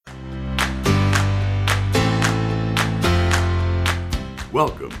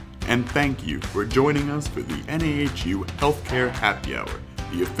Welcome, and thank you for joining us for the NAHU Healthcare Happy Hour,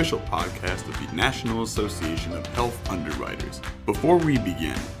 the official podcast of the National Association of Health Underwriters. Before we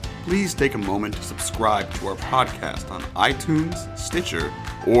begin, please take a moment to subscribe to our podcast on iTunes, Stitcher,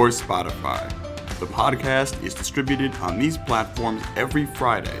 or Spotify. The podcast is distributed on these platforms every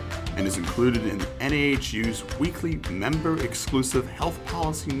Friday and is included in the NAHU's weekly member-exclusive health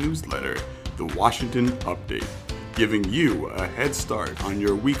policy newsletter, The Washington Update, giving you a head start on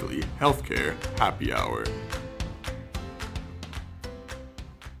your weekly healthcare happy hour.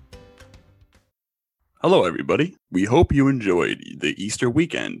 Hello, everybody. We hope you enjoyed the Easter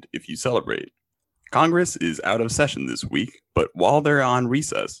weekend if you celebrate. Congress is out of session this week, but while they're on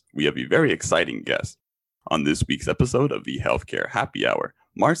recess, we have a very exciting guest. On this week's episode of the Healthcare Happy Hour,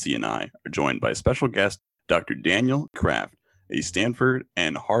 Marcy and I are joined by special guest Dr. Daniel Kraft, a Stanford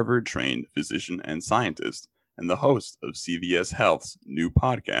and Harvard-trained physician and scientist, and the host of CVS Health's new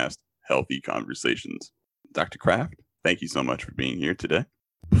podcast, Healthy Conversations. Dr. Kraft, thank you so much for being here today.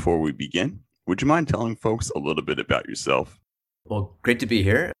 Before we begin, would you mind telling folks a little bit about yourself? Well, great to be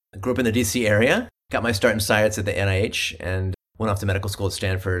here. I grew up in the DC area, got my start in science at the NIH, and went off to medical school at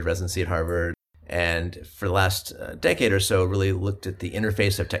Stanford, residency at Harvard. And for the last decade or so, really looked at the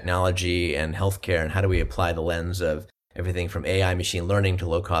interface of technology and healthcare and how do we apply the lens of everything from AI, machine learning, to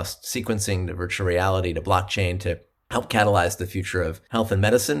low-cost sequencing, to virtual reality, to blockchain, to help catalyze the future of health and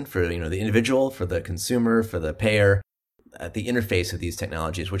medicine for the individual, for the consumer, for the payer, at the interface of these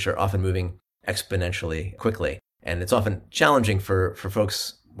technologies, which are often moving exponentially quickly. And it's often challenging for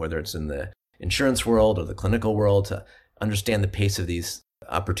folks, whether it's in the insurance world or the clinical world, to understand the pace of these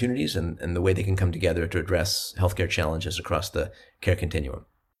opportunities and the way they can come together to address healthcare challenges across the care continuum.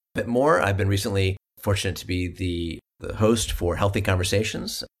 A bit more, I've been recently fortunate to be the host for Healthy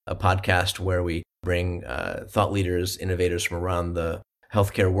Conversations, a podcast where we bring thought leaders, innovators from around the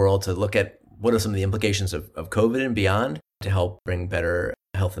healthcare world to look at what are some of the implications of COVID and beyond to help bring better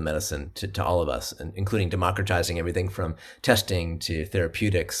health and medicine to all of us, and including democratizing everything from testing to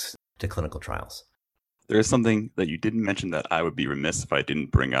therapeutics to clinical trials. There is something that you didn't mention that I would be remiss if I didn't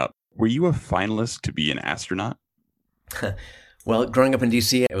bring up. Were you a finalist to be an astronaut? Well, growing up in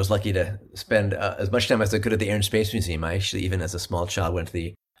DC, I was lucky to spend as much time as I could at the Air and Space Museum. I actually, even as a small child, went to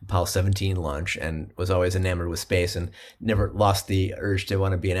the Apollo 17 launch and was always enamored with space and never lost the urge to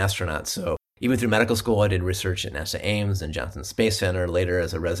want to be an astronaut. So even through medical school, I did research at NASA Ames and Johnson Space Center. Later,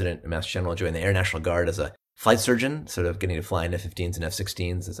 as a resident at Mass General, joined the Air National Guard as a flight surgeon, sort of getting to fly in F-15s and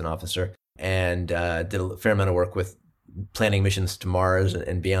F-16s as an officer, and did a fair amount of work with planning missions to Mars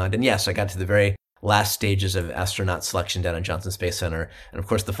and beyond. And yes, I got to the very last stages of astronaut selection down at Johnson Space Center. And of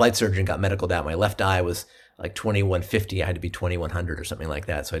course, the flight surgeon got medicaled out. My left eye was like 2150. I had to be 2100 or something like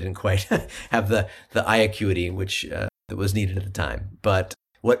that. So I didn't quite have the eye acuity, which that was needed at the time. But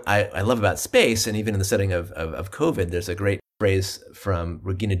what I love about space, and even in the setting of COVID, there's a great phrase from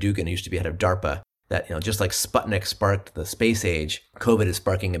Regina Dugan, who used to be head of DARPA, that just like Sputnik sparked the space age, COVID is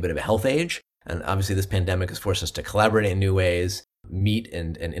sparking a bit of a health age. And obviously this pandemic has forced us to collaborate in new ways, meet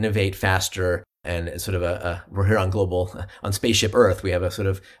and innovate faster. And it's sort of we're here on Spaceship Earth. We have a sort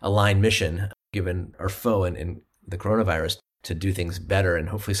of aligned mission given our foe in the coronavirus to do things better. And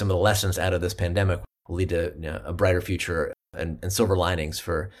hopefully some of the lessons out of this pandemic will lead to a brighter future and silver linings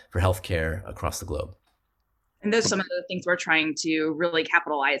for healthcare across the globe. And those are some of the things we're trying to really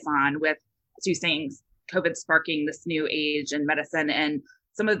capitalize on with, as you saying, COVID sparking this new age in medicine. And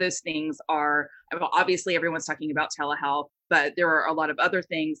some of those things are, obviously everyone's talking about telehealth, but there are a lot of other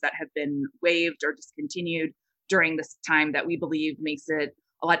things that have been waived or discontinued during this time that we believe makes it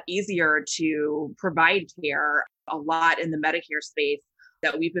a lot easier to provide care, a lot in the Medicare space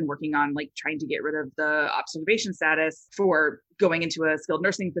that we've been working on, like trying to get rid of the observation status for going into a skilled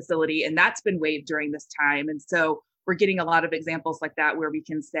nursing facility. And that's been waived during this time. And so we're getting a lot of examples like that where we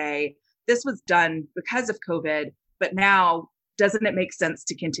can say, this was done because of COVID, but now doesn't it make sense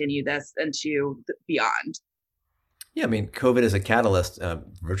to continue this into beyond? Yeah, I mean, COVID is a catalyst.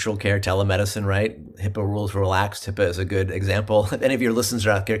 Virtual care, telemedicine, right? HIPAA rules relaxed. HIPAA is a good example. If any of your listeners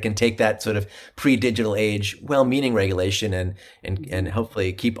out there can take that sort of pre-digital age, well-meaning regulation and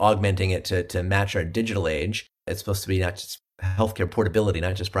hopefully keep augmenting it to match our digital age. It's supposed to be not just healthcare portability,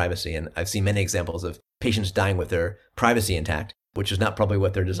 not just privacy. And I've seen many examples of patients dying with their privacy intact, which is not probably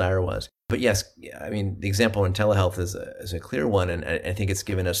what their desire was. But yes, I mean, the example in telehealth is a clear one. And I think it's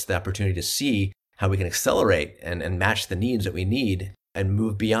given us the opportunity to see how we can accelerate and match the needs that we need and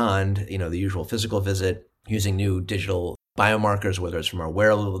move beyond, the usual physical visit using new digital biomarkers, whether it's from our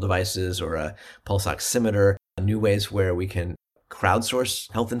wearable devices or a pulse oximeter, new ways where we can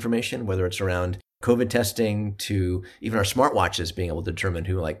crowdsource health information, whether it's around COVID testing to even our smartwatches being able to determine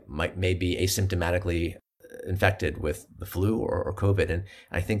who may be asymptomatically infected with the flu or COVID. And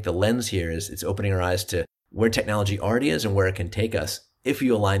I think the lens here is it's opening our eyes to where technology already is and where it can take us if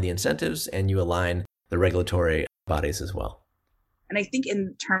you align the incentives and you align the regulatory bodies as well. And I think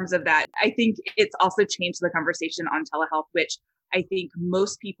in terms of that, I think it's also changed the conversation on telehealth, which I think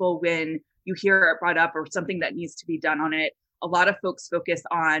most people, when you hear it brought up or something that needs to be done on it, a lot of folks focus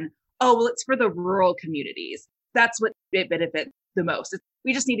on, oh, well, it's for the rural communities. That's what it benefits the most.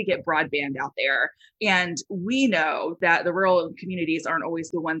 We just need to get broadband out there. And we know that the rural communities aren't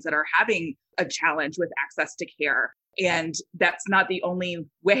always the ones that are having a challenge with access to care. And that's not the only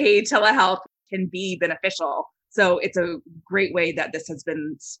way telehealth can be beneficial. So it's a great way that this has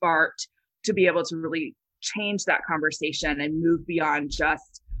been sparked to be able to really change that conversation and move beyond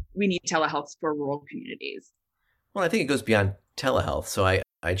just, we need telehealth for rural communities. Well, I think it goes beyond telehealth. So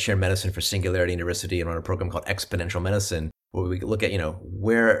I chair medicine for Singularity University and run a program called Exponential Medicine, where we look at,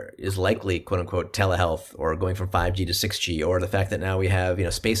 where is likely, quote unquote, telehealth or going from 5G to 6G, or the fact that now we have,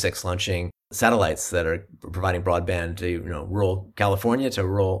 SpaceX launching satellites that are providing broadband to, rural California to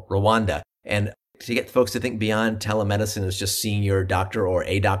rural Rwanda. And to get folks to think beyond telemedicine as just seeing your doctor or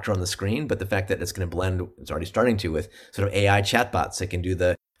a doctor on the screen, but the fact that it's going to blend, it's already starting to, with sort of AI chatbots that can do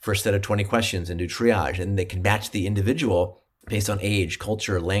the first set of 20 questions and do triage, and they can match the individual based on age,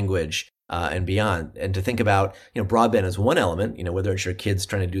 culture, language, and beyond. And to think about, broadband as one element, whether it's your kids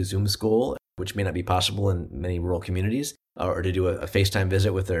trying to do Zoom school, which may not be possible in many rural communities, or to do a FaceTime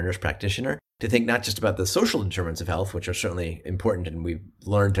visit with their nurse practitioner, to think not just about the social determinants of health, which are certainly important, and we've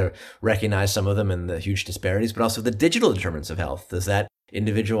learned to recognize some of them and the huge disparities, but also the digital determinants of health. Does that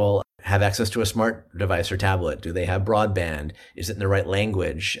individual have access to a smart device or tablet? Do they have broadband? Is it in the right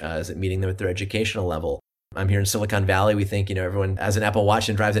language? Is it meeting them at their educational level? I'm here in Silicon Valley. We think, everyone has an Apple Watch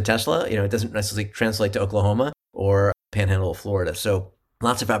and drives a Tesla. It doesn't necessarily translate to Oklahoma or Panhandle of Florida. So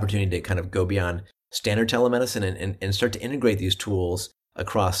lots of opportunity to kind of go beyond standard telemedicine and start to integrate these tools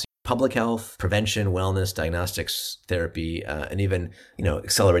across public health, prevention, wellness, diagnostics, therapy, and even,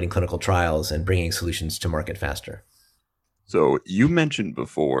 accelerating clinical trials and bringing solutions to market faster. So you mentioned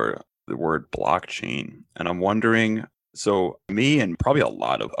before the word blockchain, and I'm wondering, so me and probably a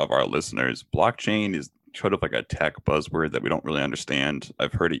lot of our listeners, blockchain is sort of like a tech buzzword that we don't really understand.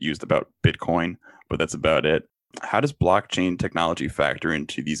 I've heard it used about Bitcoin, but that's about it. How does blockchain technology factor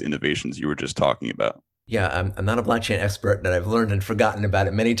into these innovations you were just talking about? Yeah, I'm not a blockchain expert, that I've learned and forgotten about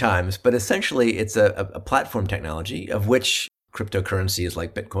it many times, but essentially it's a platform technology of which cryptocurrencies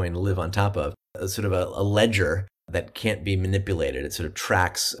like Bitcoin live on top of, a sort of a ledger that can't be manipulated. It sort of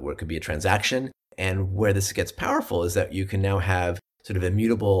tracks where it could be a transaction. And where this gets powerful is that you can now have sort of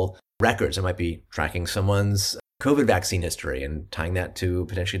immutable records. It might be tracking someone's COVID vaccine history and tying that to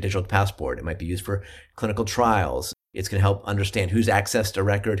potentially a digital passport. It might be used for clinical trials. It's going to help understand who's accessed a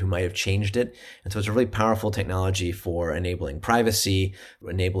record, who might have changed it. And so it's a really powerful technology for enabling privacy,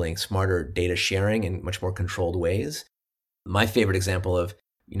 enabling smarter data sharing in much more controlled ways. My favorite example of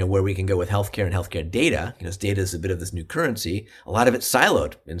where we can go with healthcare and healthcare data, data is a bit of this new currency. A lot of it's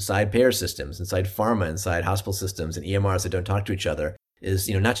siloed inside payer systems, inside pharma, inside hospital systems, and EMRs that don't talk to each other. Is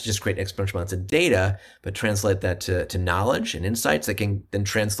not to just create exponential amounts of data, but translate that to knowledge and insights that can then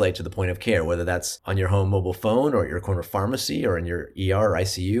translate to the point of care, whether that's on your home mobile phone or at your corner pharmacy or in your ER or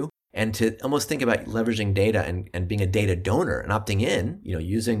ICU. And to almost think about leveraging data and being a data donor and opting in,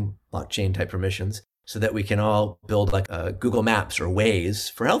 using blockchain type permissions, so that we can all build like Google Maps or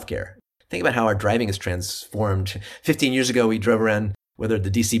Waze for healthcare. Think about how our driving is transformed. 15 years ago, we drove around, whether the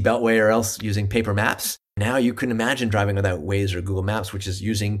DC Beltway or else, using paper maps. Now you couldn't imagine driving without Waze or Google Maps, which is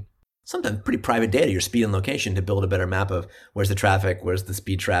using sometimes pretty private data, your speed and location, to build a better map of where's the traffic, where's the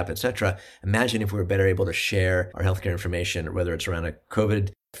speed trap, etc. Imagine if we were better able to share our healthcare information, whether it's around a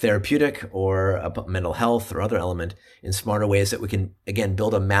COVID therapeutic or a mental health or other element, in smarter ways that we can, again,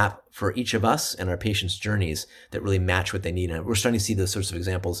 build a map for each of us and our patients' journeys that really match what they need. And we're starting to see those sorts of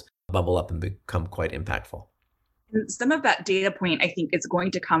examples bubble up and become quite impactful. Some of that data point, I think, is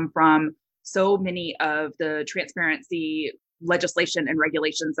going to come from so many of the transparency legislation and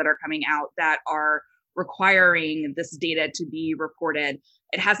regulations that are coming out that are requiring this data to be reported.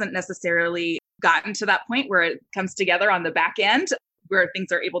 It hasn't necessarily gotten to that point where it comes together on the back end, where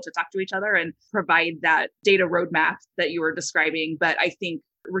things are able to talk to each other and provide that data roadmap that you were describing. But I think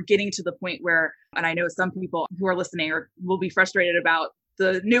we're getting to the point where, and I know some people who are listening will be frustrated about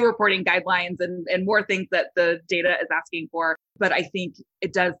the new reporting guidelines and more things that the data is asking for. But I think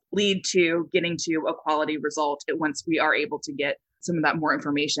it does lead to getting to a quality result once we are able to get some of that more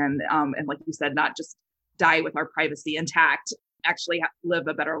information. And like you said, not just die with our privacy intact, actually live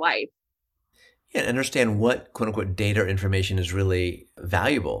a better life. Yeah, and understand what quote unquote data or information is really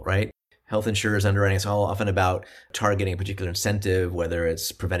valuable, right? Health insurers underwriting is all often about targeting a particular incentive, whether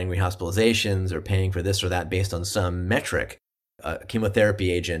it's preventing rehospitalizations or paying for this or that based on some metric. A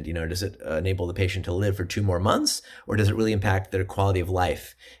chemotherapy agent, does it enable the patient to live for 2 more months, or does it really impact their quality of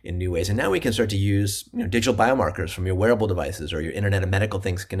life in new ways? And now we can start to use digital biomarkers from your wearable devices or your Internet of Medical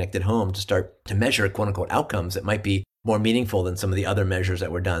Things connected home to start to measure quote unquote outcomes that might be more meaningful than some of the other measures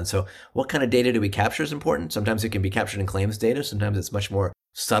that were done. So what kind of data do we capture is important. Sometimes it can be captured in claims data. Sometimes it's much more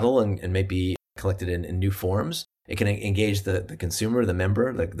subtle and maybe collected in new forms. It can engage the consumer, the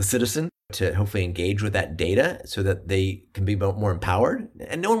member, the citizen to hopefully engage with that data so that they can be more empowered.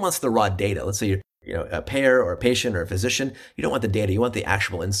 And no one wants the raw data. Let's say you're a payer or a patient or a physician. You don't want the data. You want the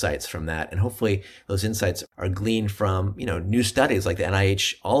actual insights from that. And hopefully those insights are gleaned from, new studies like the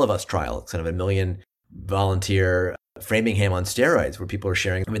NIH All of Us trial, kind of a 1 million volunteer Framingham on steroids, where people are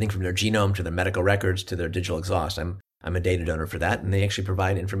sharing everything from their genome to their medical records to their digital exhaust. I'm a data donor for that, and they actually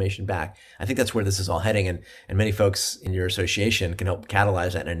provide information back. I think that's where this is all heading, and many folks in your association can help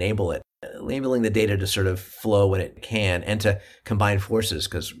catalyze that and enable it, enabling the data to sort of flow when it can and to combine forces,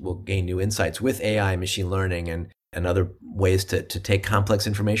 because we'll gain new insights with AI, machine learning, and other ways to take complex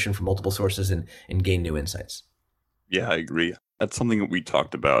information from multiple sources and gain new insights. Yeah, I agree. That's something that we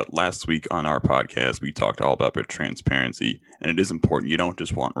talked about last week on our podcast. We talked all about transparency, and it is important. You don't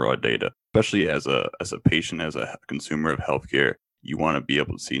just want raw data, especially as a patient, as a consumer of healthcare. You want to be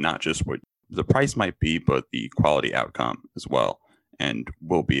able to see not just what the price might be, but the quality outcome as well. And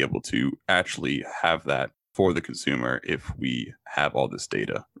we'll be able to actually have that for the consumer if we have all this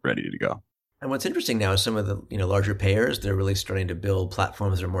data ready to go. And what's interesting now is some of the larger payers, they're really starting to build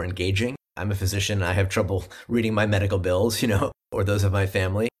platforms that are more engaging. I'm a physician. I have trouble reading my medical bills, or those of my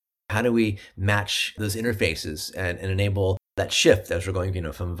family. How do we match those interfaces and enable that shift as we're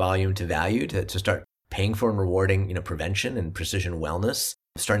going, from volume to value to start paying for and rewarding, prevention and precision wellness,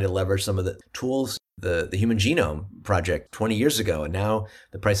 starting to leverage some of the tools, the Human Genome Project 20 years ago. And now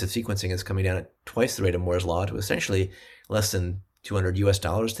the price of sequencing is coming down at twice the rate of Moore's Law to essentially less than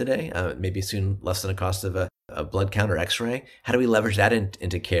 $200 today, maybe soon less than the cost of a blood count or x-ray. How do we leverage that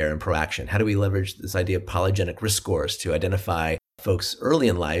into care and proaction? How do we leverage this idea of polygenic risk scores to identify folks early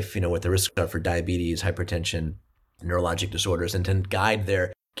in life, what the risks are for diabetes, hypertension, neurologic disorders, and to guide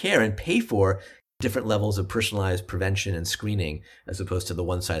their care and pay for different levels of personalized prevention and screening as opposed to the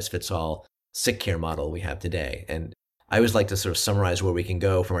one-size-fits-all sick care model we have today. And I always like to sort of summarize where we can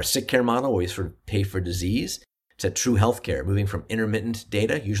go from our sick care model, where we sort of pay for disease, to true healthcare, moving from intermittent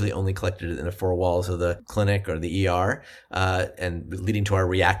data, usually only collected in the four walls of the clinic or the ER, and leading to our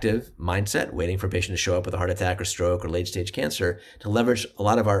reactive mindset, waiting for a patient to show up with a heart attack or stroke or late-stage cancer, to leverage a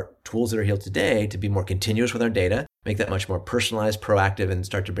lot of our tools that are here today to be more continuous with our data, make that much more personalized, proactive, and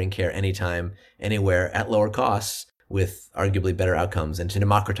start to bring care anytime, anywhere, at lower costs, with arguably better outcomes, and to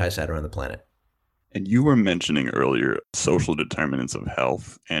democratize that around the planet. And you were mentioning earlier social determinants of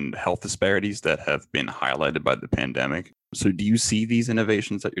health and health disparities that have been highlighted by the pandemic. So do you see these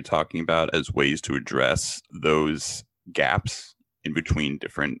innovations that you're talking about as ways to address those gaps in between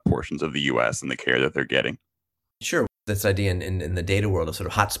different portions of the US and the care that they're getting? Sure. This idea in the data world of sort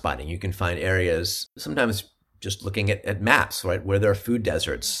of hotspotting. You can find areas, sometimes just looking at maps, right, where there are food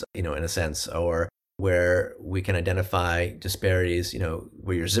deserts, in a sense, or where we can identify disparities,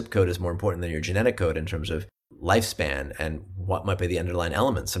 where your zip code is more important than your genetic code in terms of lifespan and what might be the underlying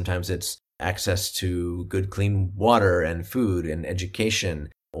elements. Sometimes it's access to good, clean water and food and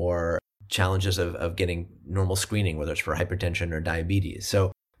education, or challenges of getting normal screening, whether it's for hypertension or diabetes.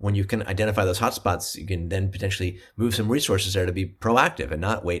 So when you can identify those hotspots, you can then potentially move some resources there to be proactive and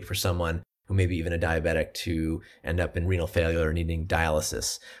not wait for someone who may be even a diabetic to end up in renal failure or needing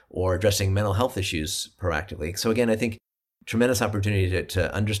dialysis, or addressing mental health issues proactively. So again, I think tremendous opportunity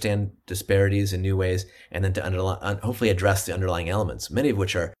to understand disparities in new ways, and then to hopefully address the underlying elements, many of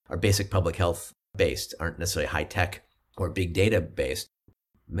which are basic public health based, aren't necessarily high tech or big data based.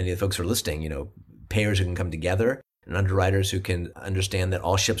 Many of the folks who are listening, payers who can come together and underwriters who can understand that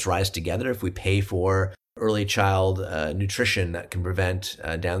all ships rise together. If we pay for early child nutrition that can prevent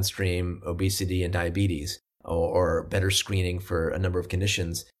downstream obesity and diabetes, or better screening for a number of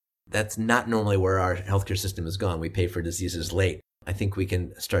conditions, that's not normally where our healthcare system has gone. We pay for diseases late. I think we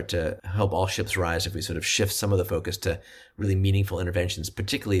can start to help all ships rise if we sort of shift some of the focus to really meaningful interventions,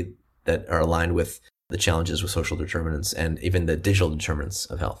 particularly that are aligned with the challenges with social determinants and even the digital determinants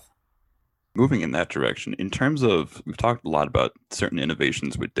of health. Moving in that direction, in terms of, we've talked a lot about certain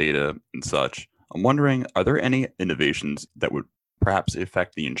innovations with data and such. I'm wondering, are there any innovations that would perhaps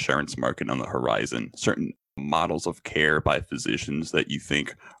affect the insurance market on the horizon? Certain models of care by physicians that you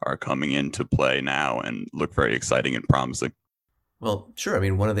think are coming into play now and look very exciting and promising? Well, sure. I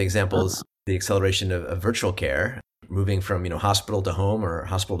mean, one of the examples, the acceleration of virtual care, moving from, hospital to home or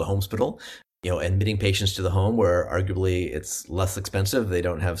hospital to hospital, admitting patients to the home where arguably it's less expensive. They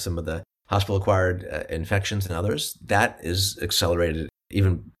don't have some of the hospital-acquired infections and others. That is accelerated,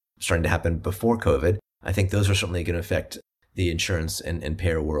 even starting to happen before COVID. I think those are certainly going to affect the insurance and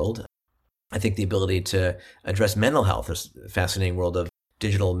payer world. I think the ability to address mental health, there's a fascinating world of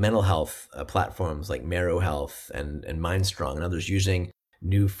digital mental health platforms like Marrow Health and MindStrong and others using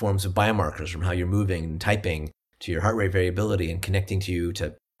new forms of biomarkers from how you're moving and typing to your heart rate variability and connecting to you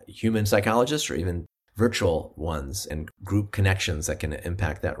to human psychologists or even virtual ones and group connections that can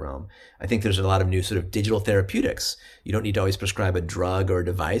impact that realm. I think there's a lot of new sort of digital therapeutics. You don't need to always prescribe a drug or a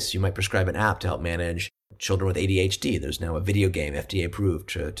device. You might prescribe an app to help manage children with ADHD. There's now a video game FDA approved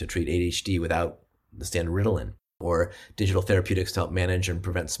to treat ADHD without the standard Ritalin, or digital therapeutics to help manage and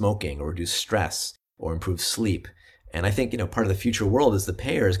prevent smoking or reduce stress or improve sleep. And I think, part of the future world is the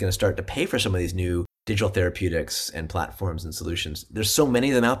payer is going to start to pay for some of these new digital therapeutics and platforms and solutions. There's so many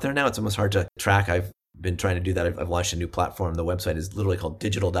of them out there now, it's almost hard to track. I've been trying to do that. I've launched a new platform. The website is literally called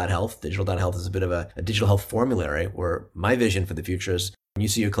digital.health. Digital.health is a bit of a digital health formulary where my vision for the future is when you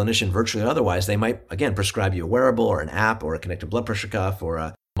see your clinician virtually or otherwise, they might, again, prescribe you a wearable or an app or a connected blood pressure cuff or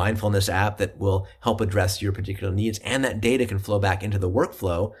a mindfulness app that will help address your particular needs. And that data can flow back into the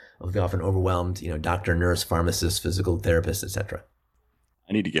workflow of the often overwhelmed, doctor, nurse, pharmacist, physical therapist, etc.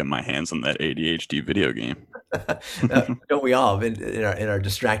 I need to get my hands on that ADHD video game. Don't we all in our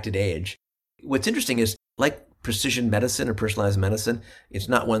distracted age? What's interesting is, like precision medicine or personalized medicine, it's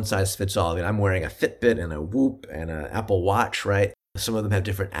not one size fits all. I mean, I'm wearing a Fitbit and a Whoop and an Apple Watch, right? Some of them have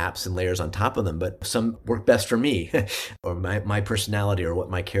different apps and layers on top of them, but some work best for me or my personality or what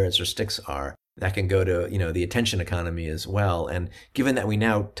my carrots or sticks are. That can go to, the attention economy as well. And given that we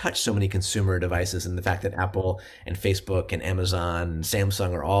now touch so many consumer devices and the fact that Apple and Facebook and Amazon and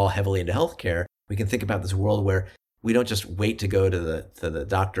Samsung are all heavily into healthcare, we can think about this world where we don't just wait to go to the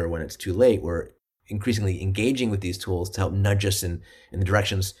doctor when it's too late. We're increasingly engaging with these tools to help nudge us in the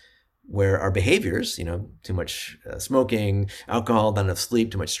directions where our behaviors, too much smoking, alcohol, not enough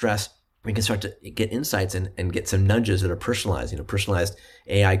sleep, too much stress, we can start to get insights and get some nudges that are personalized. Personalized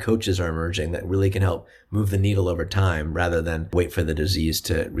AI coaches are emerging that really can help move the needle over time rather than wait for the disease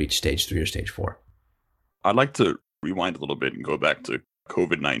to reach stage 3 or stage 4. I'd like to rewind a little bit and go back to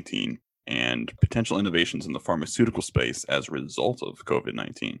COVID-19 and potential innovations in the pharmaceutical space as a result of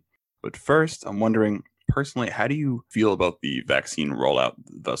COVID-19. But first, I'm wondering, personally, how do you feel about the vaccine rollout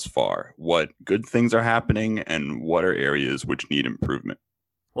thus far? What good things are happening and what are areas which need improvement?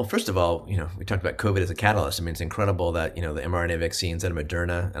 Well, first of all, we talked about COVID as a catalyst. I mean, it's incredible that, the mRNA vaccines at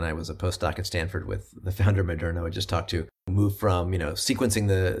Moderna, and I was a postdoc at Stanford with the founder of Moderna I just talked to, moved from, sequencing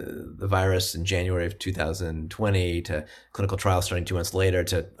the virus in January of 2020 to clinical trials starting 2 months later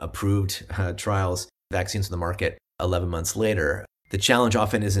to approved trials, vaccines on the market 11 months later. The challenge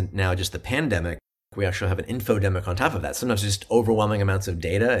often isn't now just the pandemic. We actually have an infodemic on top of that. Sometimes just overwhelming amounts of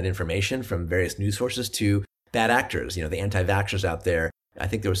data and information from various news sources to bad actors, the anti-vaxxers out there. I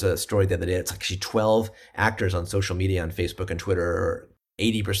think there was a story the other day. It's actually 12 actors on social media, on Facebook and Twitter, are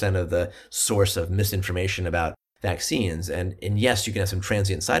 80% of the source of misinformation about vaccines. And yes, you can have some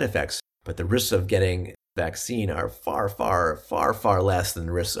transient side effects, but the risks of getting vaccine are far, far, far, far less than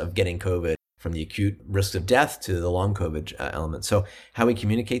the risks of getting COVID, from the acute risks of death to the long COVID element. So how we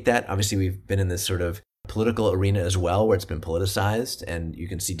communicate that, obviously we've been in this sort of political arena as well, where it's been politicized, and you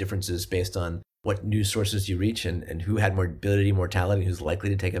can see differences based on what news sources you reach and who had morbidity, mortality, who's likely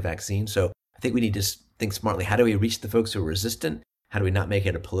to take a vaccine. So I think we need to think smartly. How do we reach the folks who are resistant? How do we not make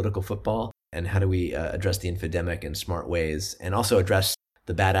it a political football? And how do we address the infodemic in smart ways? And also address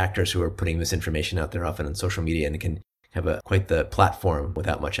the bad actors who are putting misinformation out there often on social media and can have quite the platform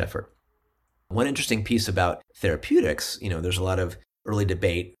without much effort. One interesting piece about therapeutics, there's a lot of early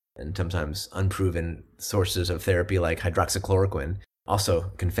debate and sometimes unproven sources of therapy like hydroxychloroquine,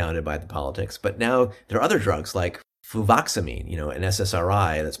 also confounded by the politics. But now there are other drugs like fluvoxamine, an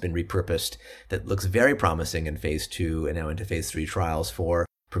SSRI that's been repurposed that looks very promising in phase 2 and now into phase 3 trials for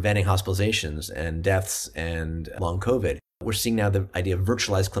preventing hospitalizations and deaths and long COVID. We're seeing now the idea of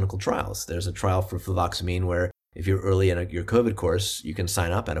virtualized clinical trials. There's a trial for fluvoxamine where if you're early in your COVID course, you can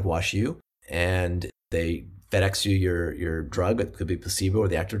sign up out of WashU and they FedEx you your drug. It could be placebo or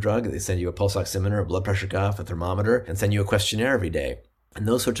the active drug. They send you a pulse oximeter, a blood pressure cuff, a thermometer, and send you a questionnaire every day. And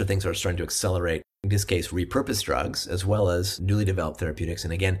those sorts of things are starting to accelerate, in this case, repurposed drugs, as well as newly developed therapeutics.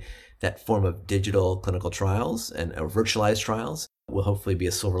 And again, that form of digital clinical trials and virtualized trials will hopefully be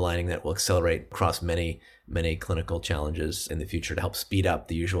a silver lining that will accelerate across many, many clinical challenges in the future to help speed up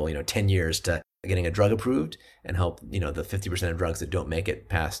the usual, 10 years to getting a drug approved and help, the 50% of drugs that don't make it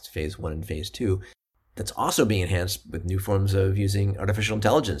past phase 1 and phase 2. That's also being enhanced with new forms of using artificial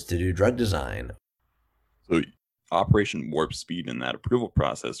intelligence to do drug design. So Operation Warp Speed in that approval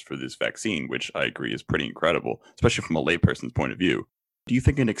process for this vaccine, which I agree is pretty incredible, especially from a layperson's point of view. Do you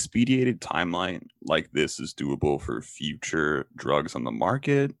think an expedited timeline like this is doable for future drugs on the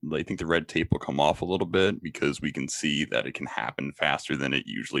market? I think the red tape will come off a little bit because we can see that it can happen faster than it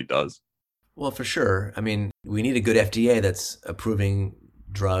usually does. Well, for sure. I mean, we need a good FDA that's approving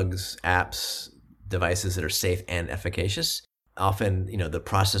drugs, apps, devices that are safe and efficacious. Often, the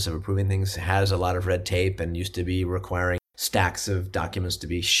process of approving things has a lot of red tape and used to be requiring stacks of documents to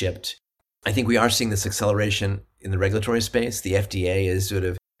be shipped. I think we are seeing this acceleration in the regulatory space. The FDA is sort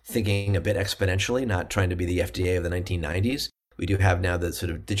of thinking a bit exponentially, not trying to be the FDA of the 1990s. We do have now the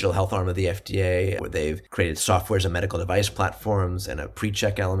sort of digital health arm of the FDA where they've created softwares and medical device platforms and a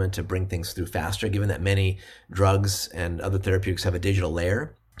pre-check element to bring things through faster, given that many drugs and other therapeutics have a digital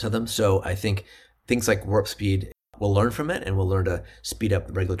layer to them. So I think things like Warp Speed, we'll learn from it and we'll learn to speed up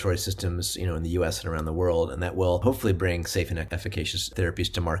the regulatory systems, in the US and around the world. And that will hopefully bring safe and efficacious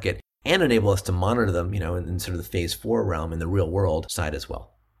therapies to market and enable us to monitor them, in sort of the phase 4 realm in the real world side as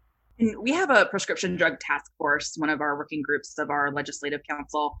well. And we have a prescription drug task force, one of our working groups of our legislative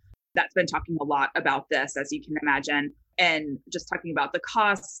council, that's been talking a lot about this, as you can imagine, and just talking about the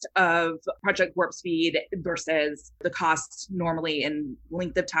cost of Project Warp Speed versus the cost normally in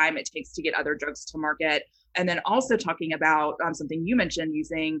length of time it takes to get other drugs to market. And then also talking about something you mentioned,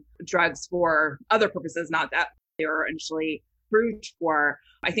 using drugs for other purposes, not that they were initially approved for.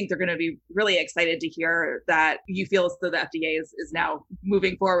 I think they're going to be really excited to hear that you feel as though the FDA is now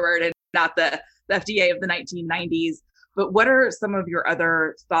moving forward and not the FDA of the 1990s. But what are some of your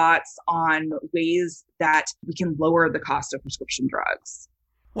other thoughts on ways that we can lower the cost of prescription drugs?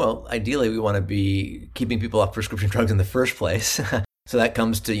 Well, ideally, we want to be keeping people off prescription drugs in the first place. So that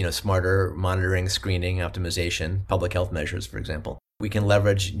comes to, smarter monitoring, screening, optimization, public health measures, for example. We can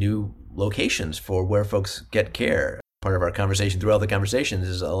leverage new locations for where folks get care. Part of our conversation, through all the conversations,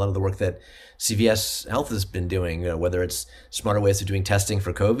 is a lot of the work that CVS Health has been doing, whether it's smarter ways of doing testing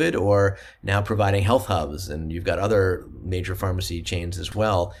for COVID or now providing health hubs. And you've got other major pharmacy chains as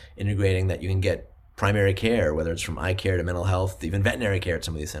well, integrating that you can get primary care, whether it's from eye care to mental health, even veterinary care at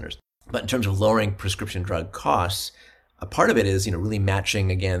some of these centers. But in terms of lowering prescription drug costs, a part of it is, really matching,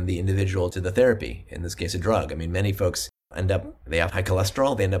 again, the individual to the therapy, in this case, a drug. I mean, many folks they have high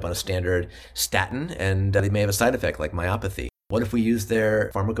cholesterol, they end up on a standard statin, and they may have a side effect like myopathy. What if we use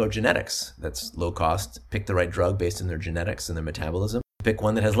their pharmacogenetics that's low cost, pick the right drug based on their genetics and their metabolism, pick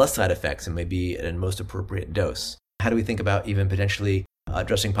one that has less side effects and maybe at a most appropriate dose? How do we think about even potentially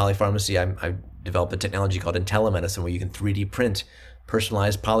addressing polypharmacy? I've developed a technology called IntelliMedicine where you can 3D print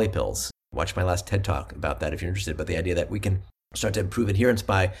personalized polypills. Watch my last TED Talk about that if you're interested, but the idea that we can start to improve adherence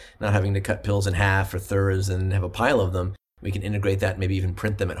by not having to cut pills in half or thirds and have a pile of them. We can integrate that and maybe even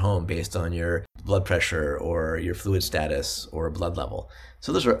print them at home based on your blood pressure or your fluid status or blood level.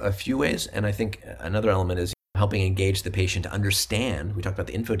 So those are a few ways. And I think another element is helping engage the patient to understand, we talked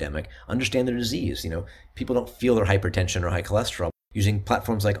about the infodemic, understand their disease. People don't feel their hypertension or high cholesterol. Using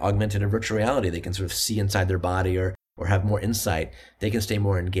platforms like augmented and virtual reality, they can sort of see inside their body or have more insight. They can stay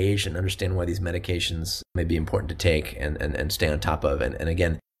more engaged and understand why these medications may be important to take and stay on top of. And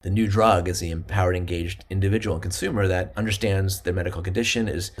again, the new drug is the empowered, engaged individual and consumer that understands their medical condition,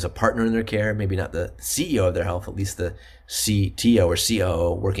 is a partner in their care, maybe not the CEO of their health, at least the CTO or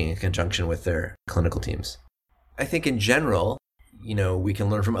COO working in conjunction with their clinical teams. I think in general, we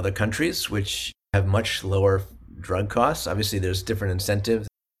can learn from other countries which have much lower drug costs. Obviously, there's different incentives.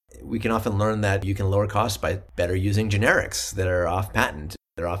 We can often learn that you can lower costs by better using generics that are off patent.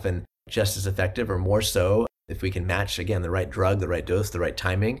 They're often just as effective or more so if we can match, again, the right drug, the right dose, the right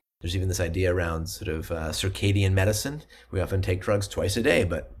timing. There's even this idea around sort of circadian medicine. We often take drugs twice a day,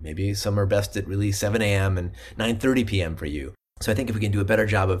 but maybe some are best at really 7 a.m. and 9:30 p.m. for you. So I think if we can do a better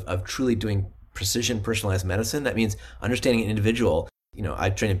job of truly doing precision personalized medicine, that means understanding an individual. I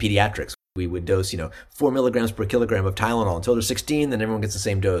train in pediatrics. We would dose, 4 milligrams per kilogram of Tylenol until they're 16, then everyone gets the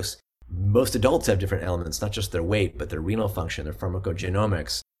same dose. Most adults have different elements, not just their weight, but their renal function, their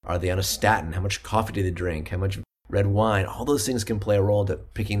pharmacogenomics. Are they on a statin? How much coffee do they drink? How much red wine? All those things can play a role into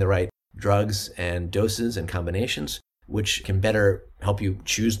picking the right drugs and doses and combinations, which can better help you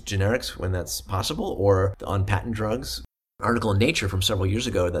choose generics when that's possible or the on-patent drugs. An article in Nature from several years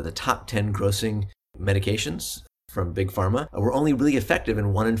ago that the top 10 grossing medications from Big Pharma were only really effective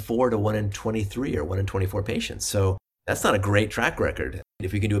in 1 in 4 to 1 in 23 or 1 in 24 patients. So That's not a great track record.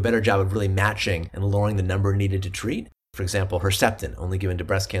 If we can do a better job of really matching and lowering the number needed to treat, for example, Herceptin, only given to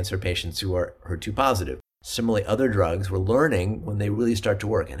breast cancer patients who are HER2 positive. Similarly, other drugs, we're learning when they really start to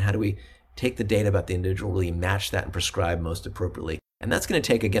work. And how do we take the data about the individual, really match that and prescribe most appropriately? And that's going to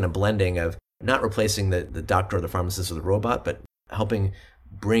take, again, a blending of not replacing the doctor or the pharmacist or the robot, but helping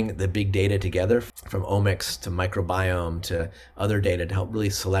bring the big data together from omics to microbiome to other data to help really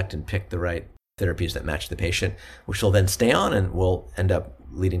select and pick the right therapies that match the patient, which will then stay on and will end up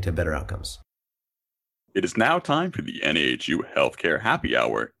leading to better outcomes. It is now time for the NAHU Healthcare Happy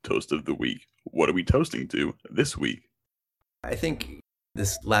Hour Toast of the Week. What are we toasting to this week? I think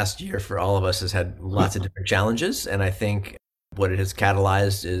this last year for all of us has had lots of different challenges, and I think what it has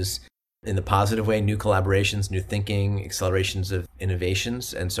catalyzed is, in the positive way, new collaborations, new thinking, accelerations of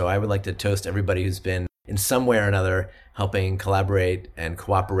innovations. And so I would like to toast everybody who's been in some way or another helping collaborate and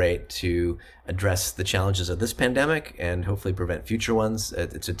cooperate to address the challenges of this pandemic and hopefully prevent future ones.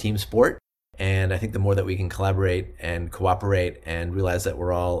 It's a team sport. And I think the more that we can collaborate and cooperate and realize that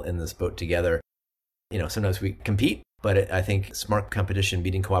we're all in this boat together, sometimes we compete, but I think smart competition,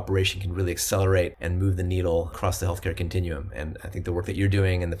 meeting cooperation can really accelerate and move the needle across the healthcare continuum. And I think the work that you're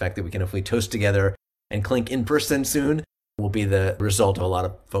doing and the fact that we can hopefully toast together and clink in person soon will be the result of a lot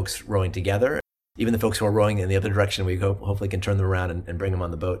of folks rowing together. Even the folks who are rowing in the other direction, we hopefully can turn them around and bring them on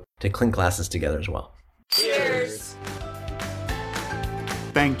the boat to clink glasses together as well. Cheers!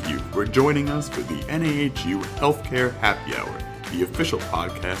 Thank you for joining us for the NAHU Healthcare Happy Hour, the official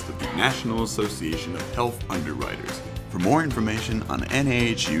podcast of the National Association of Health Underwriters. For more information on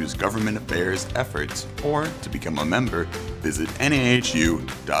NAHU's government affairs efforts or to become a member, visit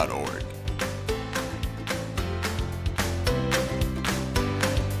nahu.org.